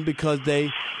Michigan because he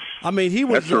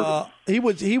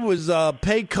was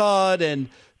pay cut and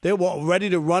they were ready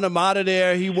to run him out of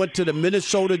there. He went to the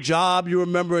Minnesota job, you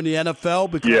remember, in the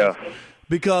NFL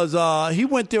because he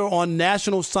went there on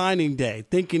National Signing Day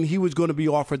thinking he was going to be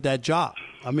offered that job.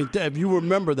 I mean, if you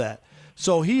remember that.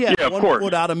 So he had one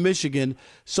foot out of Michigan.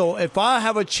 So if I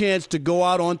have a chance to go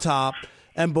out on top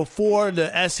and before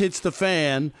the S hits the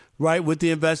fan, right, with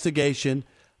the investigation,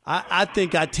 I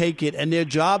think I take it. And there are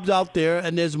jobs out there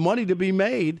and there's money to be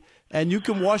made and you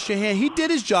can wash your hand. He did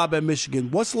his job at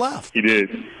Michigan. What's left? He did.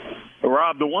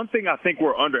 Rob, the one thing I think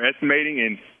we're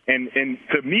underestimating, and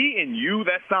to me and you,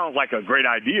 that sounds like a great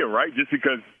idea, right? Just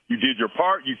because you did your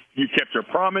part, you kept your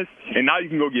promise, and now you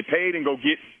can go get paid and go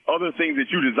get other things that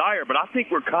you desire. But I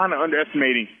think we're kind of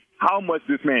underestimating how much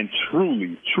this man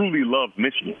truly, truly loves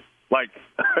Michigan. Like,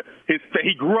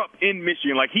 he grew up in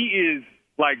Michigan. Like, he is,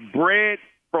 like, bred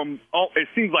from, it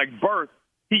seems like birth.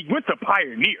 He went to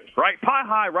Pioneer, right? Pie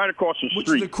High right across the street.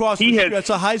 Which is across the street. That's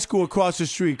a high school across the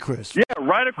street, Chris. Yeah,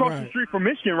 right across the street from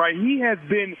Michigan, right? He has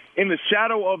been in the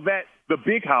shadow of the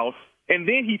big house, and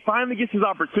then he finally gets his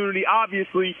opportunity.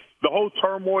 Obviously, the whole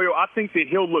turmoil, I think that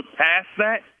he'll look past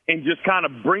that and just kind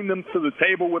of bring them to the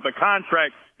table with a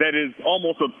contract that is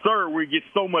almost absurd where he gets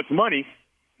so much money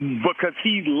because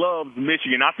he loves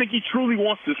Michigan. I think he truly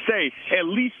wants to stay at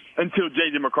least until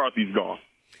J.J. McCarthy's gone.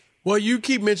 Well, you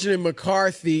keep mentioning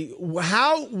McCarthy.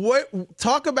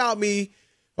 Talk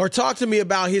to me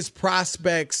about his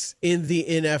prospects in the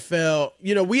NFL.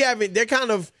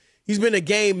 He's been a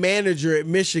game manager at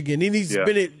Michigan, and he's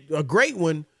been a great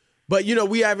one, but,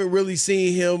 we haven't really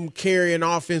seen him carry an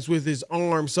offense with his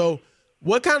arm. So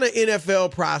what kind of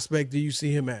NFL prospect do you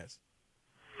see him as?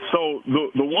 So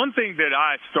the one thing that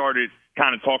I started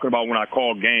kind of talking about when I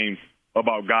call games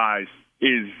about guys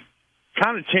is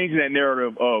kind of changing that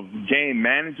narrative of game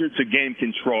manager to game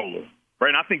controller, right?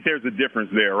 And I think there's a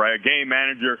difference there, right? A game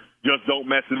manager just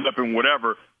don't mess it up and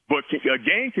whatever. But a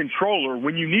game controller,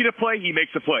 when you need a play, he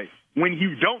makes a play. When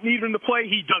you don't need him to play,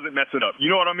 he doesn't mess it up. You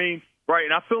know what I mean? Right?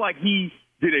 And I feel like he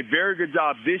did a very good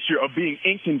job this year of being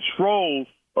in control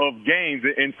of games.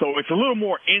 And so it's a little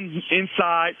more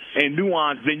inside and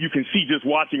nuanced than you can see just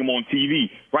watching him on TV,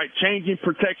 right? Changing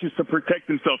protections to protect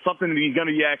himself, something that he's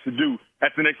going to be asked to do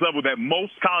at the next level that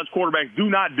most college quarterbacks do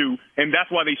not do, and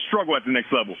that's why they struggle at the next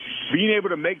level. Being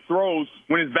able to make throws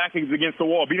when his back is against the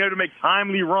wall, being able to make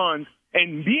timely runs,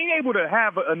 and being able to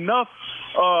have enough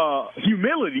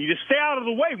humility to stay out of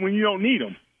the way when you don't need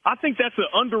them. I think that's an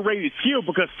underrated skill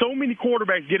because so many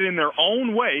quarterbacks get in their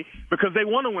own way because they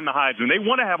want to win the Heisman. They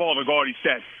want to have all the gaudy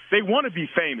stats. They want to be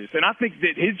famous. And I think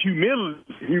that his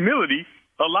humility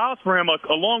allows for him,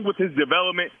 along with his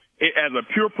development as a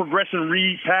pure progression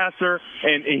read passer,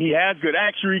 and he has good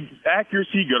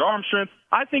accuracy, good arm strength.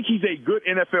 I think he's a good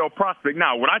NFL prospect.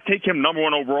 Now, would I take him number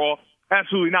one overall?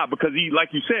 Absolutely not, because he, like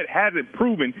you said, hasn't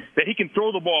proven that he can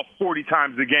throw the ball 40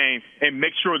 times a game and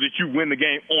make sure that you win the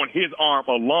game on his arm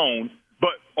alone.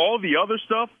 But all the other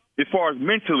stuff, as far as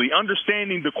mentally,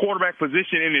 understanding the quarterback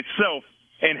position in itself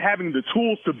and having the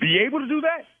tools to be able to do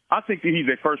that, I think that he's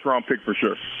a first-round pick for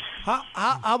sure. How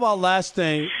about last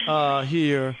thing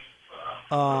here?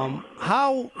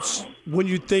 How, when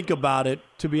you think about it,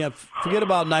 forget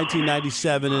about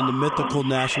 1997 and the mythical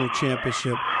national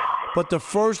championship, but the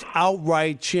first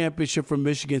outright championship for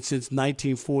Michigan since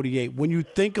 1948. When you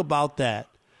think about that,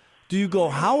 do you go,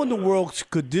 how in the world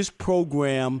could this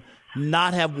program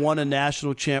not have won a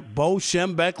national champ? Bo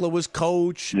Schembechler was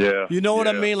coach. Yeah. You know what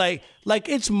I mean? Like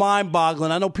it's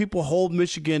mind-boggling. I know people hold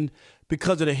Michigan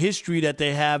because of the history that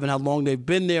they have and how long they've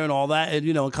been there and all that, and,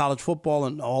 in college football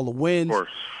and all the wins. Of course.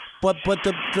 But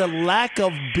the lack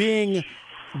of being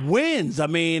wins, I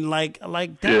mean, like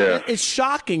that, it's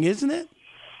shocking, isn't it?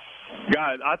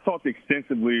 Guys, I talked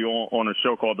extensively on a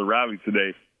show called The Rally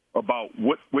today about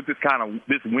what this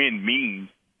win means.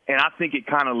 And I think it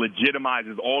kind of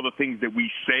legitimizes all the things that we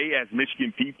say as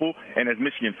Michigan people and as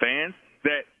Michigan fans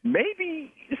that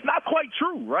maybe it's not quite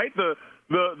true, right? The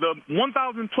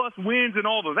 1,000-plus wins and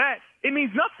all of that, it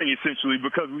means nothing essentially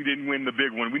because we didn't win the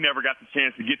big one. We never got the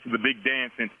chance to get to the big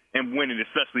dance and win it,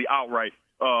 especially outright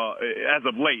as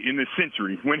of late in this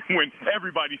century when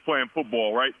everybody's playing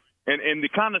football, right? And the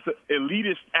kind of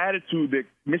elitist attitude that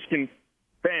Michigan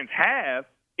fans have,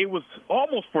 it was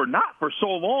almost for so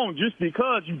long just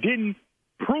because you didn't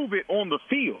prove it on the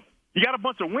field. You got a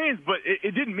bunch of wins, but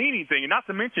it didn't mean anything. And not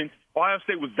to mention, Ohio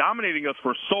State was dominating us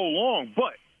for so long.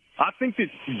 But I think that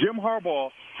Jim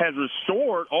Harbaugh has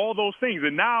restored all those things.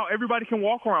 And now everybody can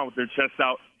walk around with their chest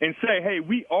out and say, hey,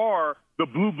 we are the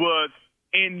Blue Bloods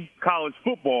in college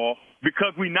football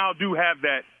because we now do have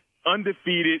that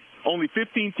undefeated. Only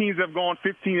 15 teams have gone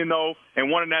 15-0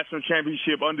 and won a national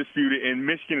championship undisputed, and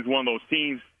Michigan is one of those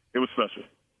teams. It was special.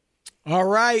 All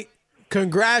right.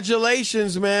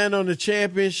 Congratulations, man, on the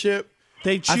championship.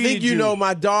 They cheated I think you know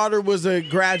my daughter was a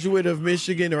graduate of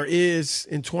Michigan or is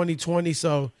in 2020,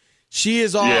 so she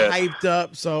is all hyped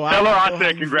up. So tell her I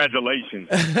said congratulations.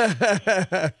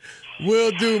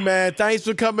 Will do, man. Thanks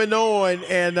for coming on,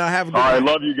 and have a good night.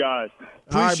 night. Love you guys.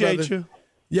 Appreciate you.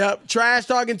 Yep. Trash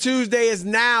Talking Tuesday is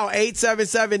now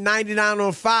 877-99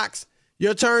 on Fox.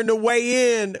 Your turn to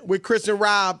weigh in with Chris and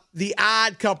Rob, the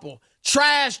odd couple.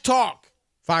 Trash Talk,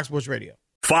 Fox Sports Radio.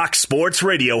 Fox Sports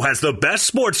Radio has the best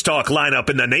sports talk lineup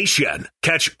in the nation.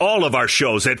 Catch all of our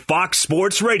shows at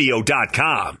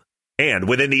foxsportsradio.com. And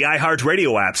within the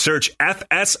iHeartRadio app, search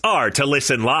FSR to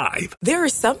listen live. There are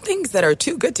some things that are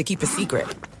too good to keep a secret.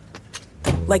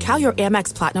 Like how your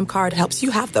Amex Platinum card helps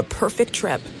you have the perfect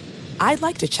trip. I'd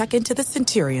like to check into the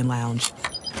Centurion Lounge.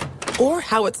 Or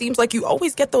how it seems like you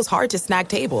always get those hard-to-snag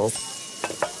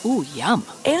tables. Ooh, yum.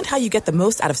 And how you get the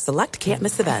most out of select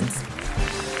can't-miss events.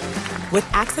 With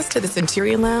access to the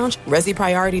Centurion Lounge, Resi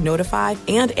Priority Notified,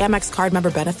 and Amex card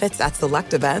member benefits at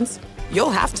select events,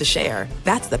 you'll have to share.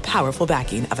 That's the powerful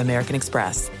backing of American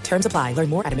Express. Terms apply. Learn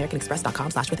more at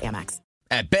americanexpress.com/withAmex.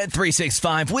 At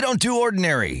Bet365, we don't do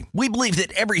ordinary. We believe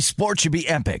that every sport should be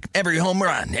epic. Every home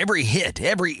run, every hit,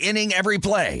 every inning, every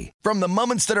play. From the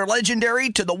moments that are legendary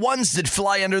to the ones that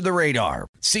fly under the radar.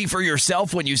 See for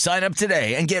yourself when you sign up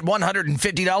today and get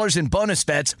 $150 in bonus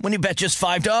bets when you bet just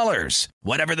 $5.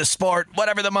 Whatever the sport,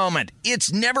 whatever the moment,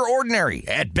 it's never ordinary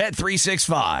at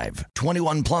Bet365.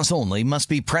 21 plus only. Must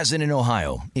be present in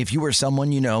Ohio. If you or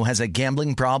someone you know has a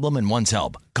gambling problem and wants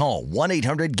help, call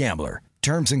 1-800-GAMBLER.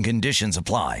 Terms and conditions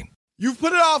apply. You've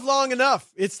put it off long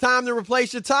enough. It's time to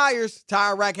replace your tires.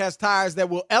 Tire Rack has tires that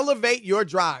will elevate your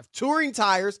drive. Touring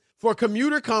tires for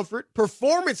commuter comfort,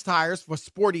 performance tires for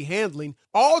sporty handling,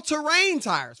 all-terrain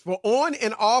tires for on-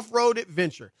 and off-road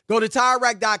adventure. Go to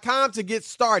TireRack.com to get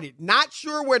started. Not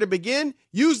sure where to begin?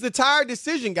 Use the Tire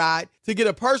Decision Guide to get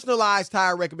a personalized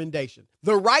tire recommendation.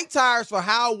 The right tires for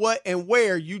how, what, and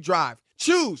where you drive.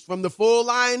 Choose from the full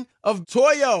line of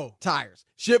Toyo tires.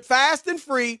 Ship fast and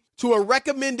free to a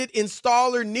recommended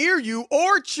installer near you,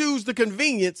 or choose the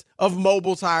convenience of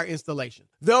mobile tire installation.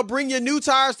 They'll bring your new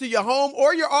tires to your home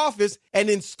or your office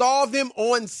and install them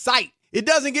on site. It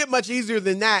doesn't get much easier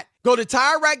than that. Go to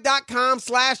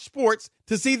TireRack.com/sports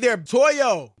to see their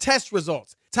Toyo test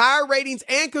results, tire ratings,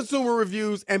 and consumer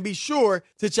reviews, and be sure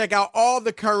to check out all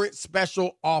the current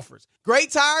special offers.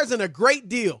 Great tires and a great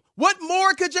deal. What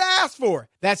more could you ask for?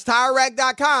 That's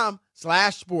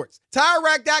TireRack.com/sports.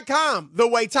 TireRack.com, the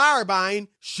way tire buying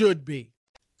should be.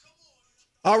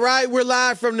 All right, we're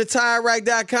live from the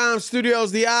TireRack.com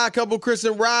studios, the odd couple, Chris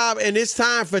and Rob, and it's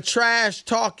time for Trash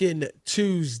Talking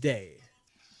Tuesday.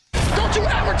 Don't you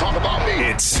ever talk about me!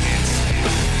 It's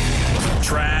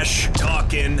Trash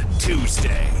Talking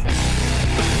Tuesday.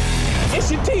 It's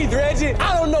your teeth, Reggie.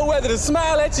 I don't know whether to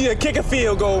smile at you or kick a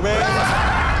field goal, man.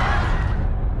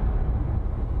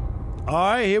 All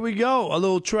right, here we go. A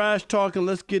little trash talking.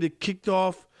 Let's get it kicked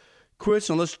off. Chris,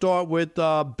 and let's start with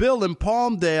Bill in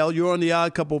Palmdale. You're on the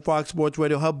Odd Couple Fox Sports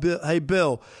Radio. Hey,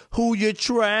 Bill, who you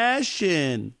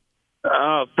trashing?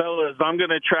 Fellas, I'm going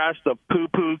to trash the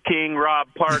poo-poo king, Rob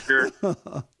Parker.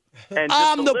 And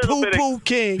I'm the poo-poo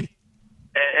king.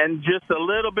 And just a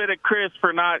little bit of Chris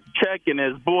for not checking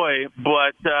his boy.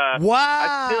 But wow.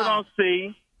 I still don't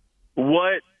see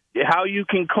how you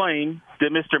can claim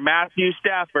that Mr. Matthew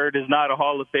Stafford is not a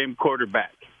Hall of Fame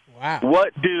quarterback. Wow.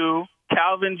 What do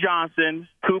Calvin Johnson,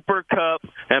 Cooper Kupp,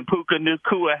 and Puka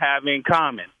Nacua have in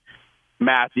common?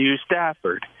 Matthew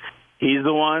Stafford. He's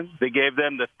the one that gave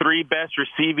them the 3 best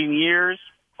receiving years,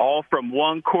 all from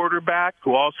one quarterback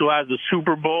who also has a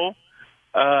Super Bowl.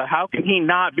 How can he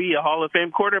not be a Hall of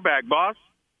Fame quarterback, boss?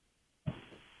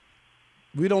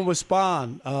 We don't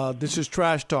respond. This is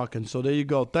trash talking, so there you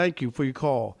go. Thank you for your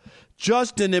call.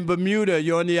 Justin in Bermuda,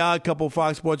 you're on the Odd Couple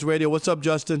Fox Sports Radio. What's up,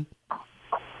 Justin?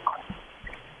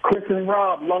 Chris and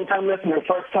Rob, long-time listener,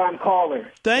 first-time caller.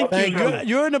 Thank you.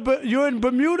 You're in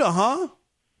Bermuda, huh?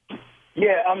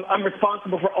 Yeah, I'm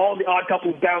responsible for all the Odd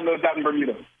Couples downloads out in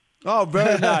Bermuda. Oh,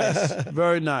 very nice.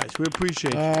 Very nice. We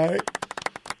appreciate you. All right.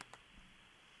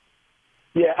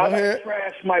 Yeah, I'm going to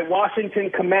trash my Washington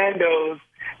Commandos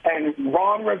and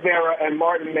Ron Rivera and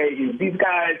Martin Mayhew. These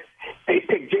guys, they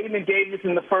picked Jamin Davis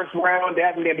in the first round. They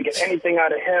haven't been able to get anything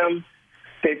out of him.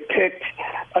 They picked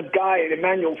a guy,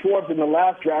 Emmanuel Forbes, in the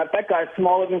last draft. That guy's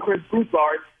smaller than Chris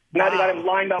Broussard. Now they got him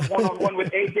lined up one-on-one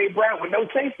with A.J. Brown with no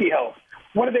safety help.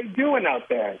 What are they doing out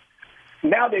there?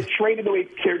 Now they've traded away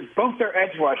both their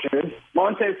edge rushers,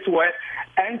 Montez Sweat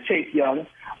and Chase Young.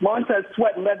 Montez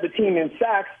Sweat led the team in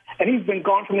sacks, and he's been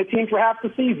gone from the team for half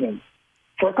the season.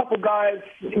 For a couple guys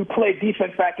who played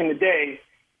defense back in the day,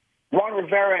 Ron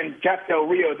Rivera and Jack Del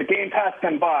Rio, the game passed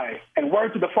them by. And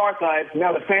word to the far side,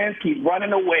 now the fans keep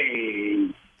running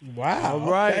away. Wow. All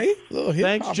right. Okay.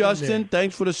 Thanks, Justin.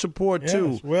 Thanks for the support,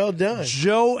 too. Well done.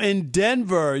 Joe in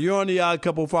Denver, you're on the Odd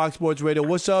Couple Fox Sports Radio.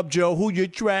 What's up, Joe? Who you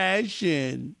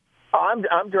trashing? I'm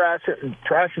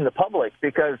trashing the public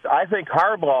because I think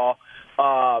Harbaugh,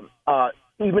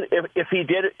 even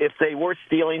if they were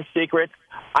stealing secrets,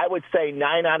 I would say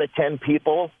 9 out of 10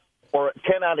 people or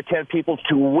 10 out of 10 people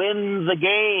to win the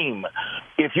game.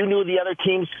 If you knew the other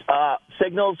team's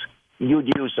signals, you'd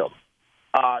use them.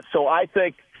 So I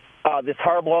think this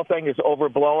Harbaugh thing is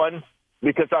overblown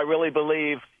because I really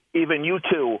believe even you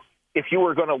two, if you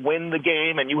were going to win the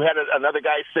game and you had another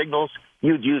guy's signals,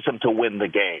 you'd use them to win the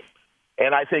game.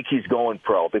 And I think he's going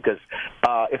pro because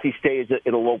if he stays,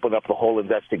 it'll open up the whole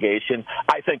investigation.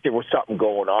 I think there was something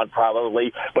going on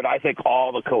probably, but I think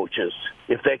all the coaches,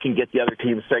 if they can get the other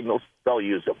team's signals, they'll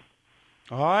use them.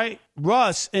 All right.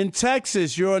 Russ in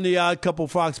Texas, you're on the Odd Couple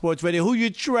Fox Sports Radio. Who you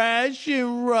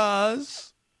trashing,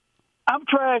 Russ? I'm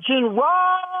trashing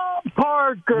Rob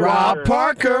Parker. Rob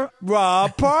Parker.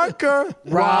 Rob Parker.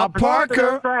 Rob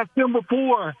Parker. I trashed him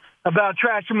before about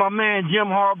trashing my man Jim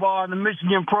Harbaugh in the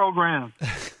Michigan program.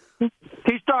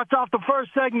 He starts off the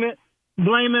first segment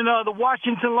blaming the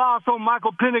Washington loss on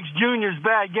Michael Penix Jr.'s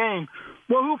bad game.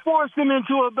 Well, who forced him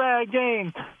into a bad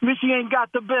game? Michigan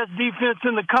got the best defense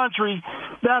in the country.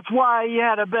 That's why he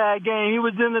had a bad game. He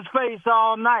was in his face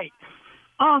all night.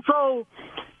 Also,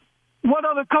 what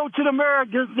other coach in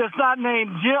America that's not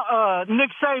named Nick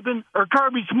Saban or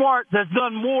Kirby Smart that's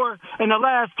done more in the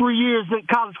last 3 years in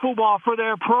college football for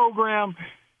their program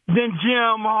than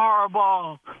Jim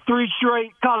Harbaugh? 3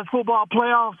 straight college football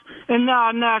playoffs and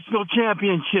now a national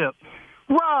championship.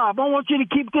 Rob, I want you to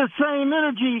keep this same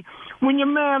energy when your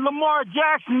man Lamar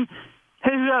Jackson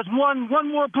has won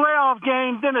one more playoff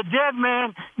game than a dead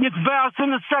man gets bounced in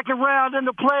the second round in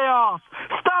the playoffs.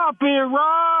 Stop it,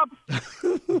 Rob.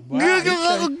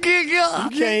 Wow, you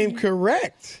came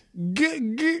correct.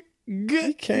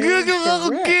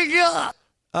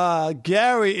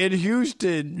 Gary in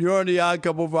Houston, you're on the Odd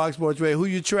Couple Fox Sports Radio. Who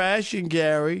you trashing,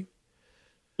 Gary?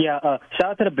 Yeah,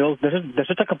 shout out to the Bills. They're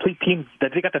such a complete team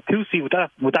that they got the 2 seed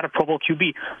without a Pro Bowl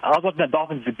QB. I was watching that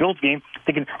Dolphins-Bills game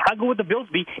thinking, how good would the Bills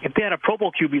be if they had a Pro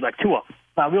Bowl QB like Tua?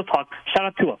 Real talk, shout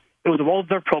out Tua. It was a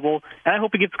well-deserved Pro Bowl, and I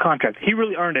hope he gets a contract. He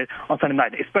really earned it on Sunday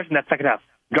night, especially in that second half,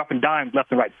 dropping dimes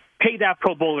left and right. Pay that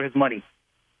Pro Bowler his money.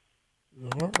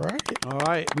 All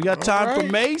right. We got time for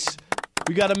Mace?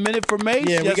 We got a minute for Mace?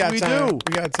 Yeah, yes, we got time. do.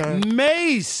 We got time.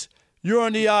 Mace, you're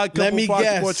on the Odd Couple Fox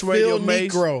Sports Radio,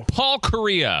 Mace. Negro. Paul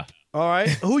Correa. All right.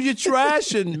 Who you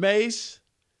trashing, Mace?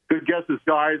 Good guesses,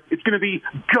 guys. It's going to be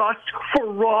Gus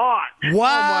Frerotte.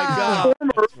 Wow.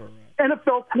 Former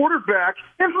NFL quarterback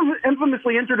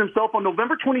infamously injured himself on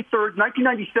November 23rd,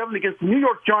 1997 against the New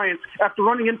York Giants after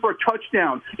running in for a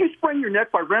touchdown. You sprain your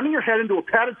neck by ramming your head into a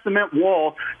padded cement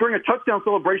wall during a touchdown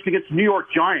celebration against the New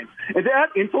York Giants. And to add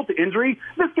insult to injury,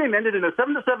 this game ended in a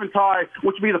 7-7 tie,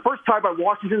 which would be the first tie by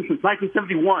Washington since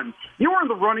 1971. You are in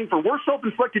the running for worst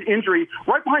self-inflicted injury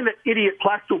right behind that idiot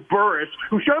Plaxico Burress,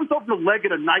 who shot himself in the leg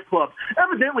at a nightclub.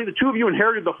 Evidently, the two of you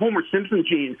inherited the Homer Simpson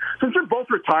gene. Since you're both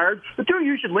retired, the two of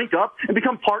you should link up and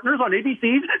become partners on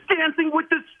ABC's Dancing with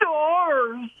the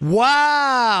Stars.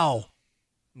 Wow.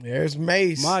 There's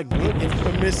Mace. My goodness.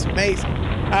 Infamous Mace.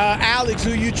 Alex,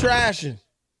 who you trashing?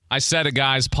 I said it,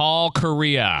 guys. Paul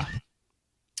Correa.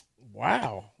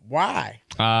 Wow. Why?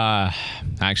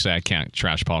 Actually, I can't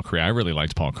trash Paul Correa. I really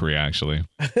liked Paul Correa, actually.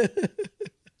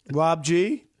 Rob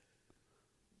G?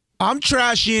 I'm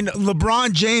trashing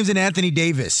LeBron James and Anthony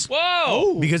Davis.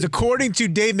 Whoa! Because according to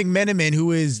Dave McMenamin,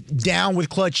 who is down with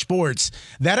Clutch Sports,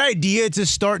 that idea to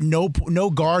start no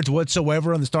guards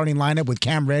whatsoever on the starting lineup with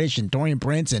Cam Reddish and Taurean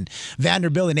Prince and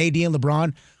Vanderbilt and AD and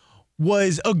LeBron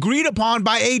was agreed upon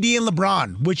by AD and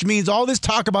LeBron, which means all this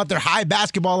talk about their high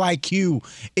basketball IQ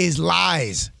is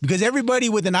lies. Because everybody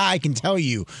with an eye can tell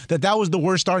you that was the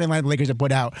worst starting lineup the Lakers have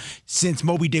put out since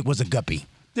Moby Dick was a guppy.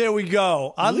 There we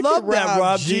go. I love that,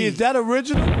 Rob G. Is that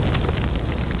original?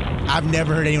 I've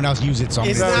never heard anyone else use it. So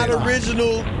it's not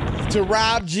original to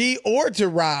Rob G or to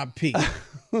Rob P.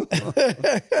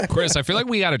 Chris, I feel like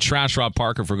we got to trash Rob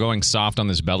Parker for going soft on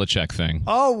this Belichick thing.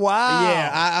 Oh, wow.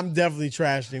 Yeah, I'm definitely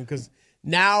trashing him because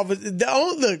now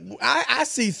I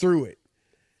see through it.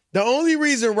 The only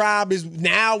reason Rob is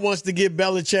now wants to give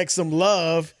Belichick some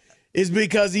love is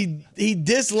because he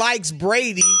dislikes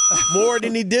Brady more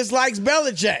than he dislikes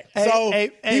Belichick.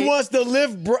 He wants to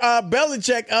lift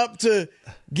Belichick up to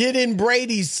get in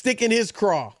Brady's stick in his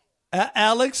craw.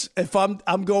 Alex, if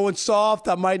I'm going soft,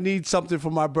 I might need something for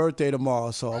my birthday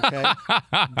tomorrow. So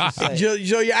okay,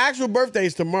 your actual birthday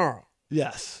is tomorrow.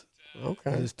 Yes.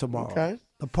 Okay, it's tomorrow. Okay,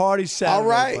 the party's Saturday. All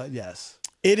right. But yes.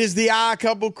 It is the Odd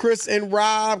Couple, Chris and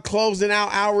Rob, closing out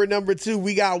hour number 2.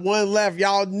 We got one left.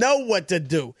 Y'all know what to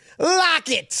do. Lock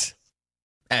it!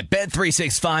 At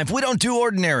Bet365, we don't do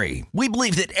ordinary. We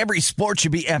believe that every sport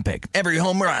should be epic. Every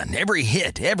home run, every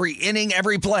hit, every inning,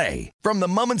 every play. From the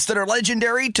moments that are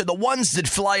legendary to the ones that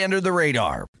fly under the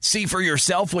radar. See for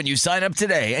yourself when you sign up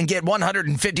today and get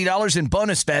 $150 in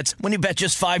bonus bets when you bet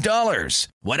just $5.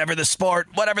 Whatever the sport,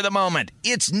 whatever the moment,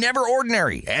 it's never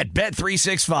ordinary at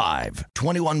Bet365.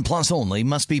 21 plus only.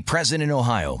 Must be present in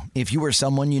Ohio. If you or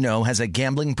someone you know has a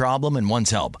gambling problem and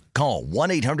wants help, call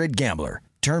 1-800-GAMBLER.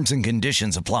 Terms and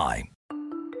conditions apply.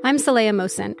 I'm Saleha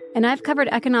Mohsin, and I've covered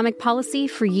economic policy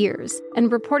for years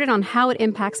and reported on how it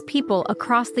impacts people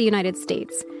across the United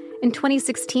States. In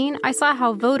 2016, I saw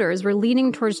how voters were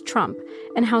leaning towards Trump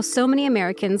and how so many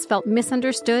Americans felt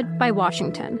misunderstood by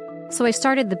Washington. So I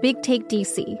started The Big Take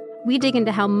DC. We dig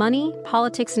into how money,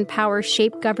 politics, and power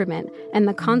shape government and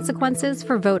the consequences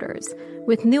for voters.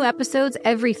 With new episodes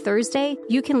every Thursday,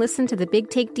 you can listen to The Big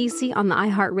Take DC on the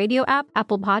iHeartRadio app,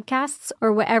 Apple Podcasts,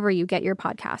 or wherever you get your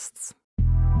podcasts.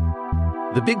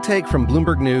 The Big Take from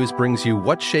Bloomberg News brings you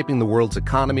what's shaping the world's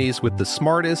economies with the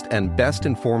smartest and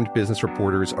best-informed business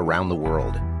reporters around the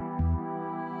world.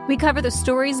 We cover the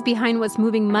stories behind what's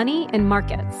moving money and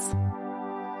markets.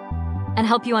 And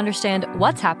help you understand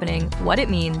what's happening, what it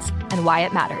means, and why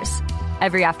it matters.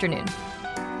 Every afternoon.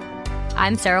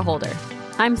 I'm Sarah Holder.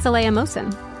 I'm Saleha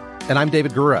Mohsin. And I'm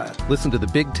David Gura. Listen to The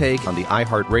Big Take on the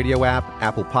iHeartRadio app,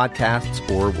 Apple Podcasts,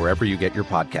 or wherever you get your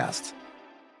podcasts.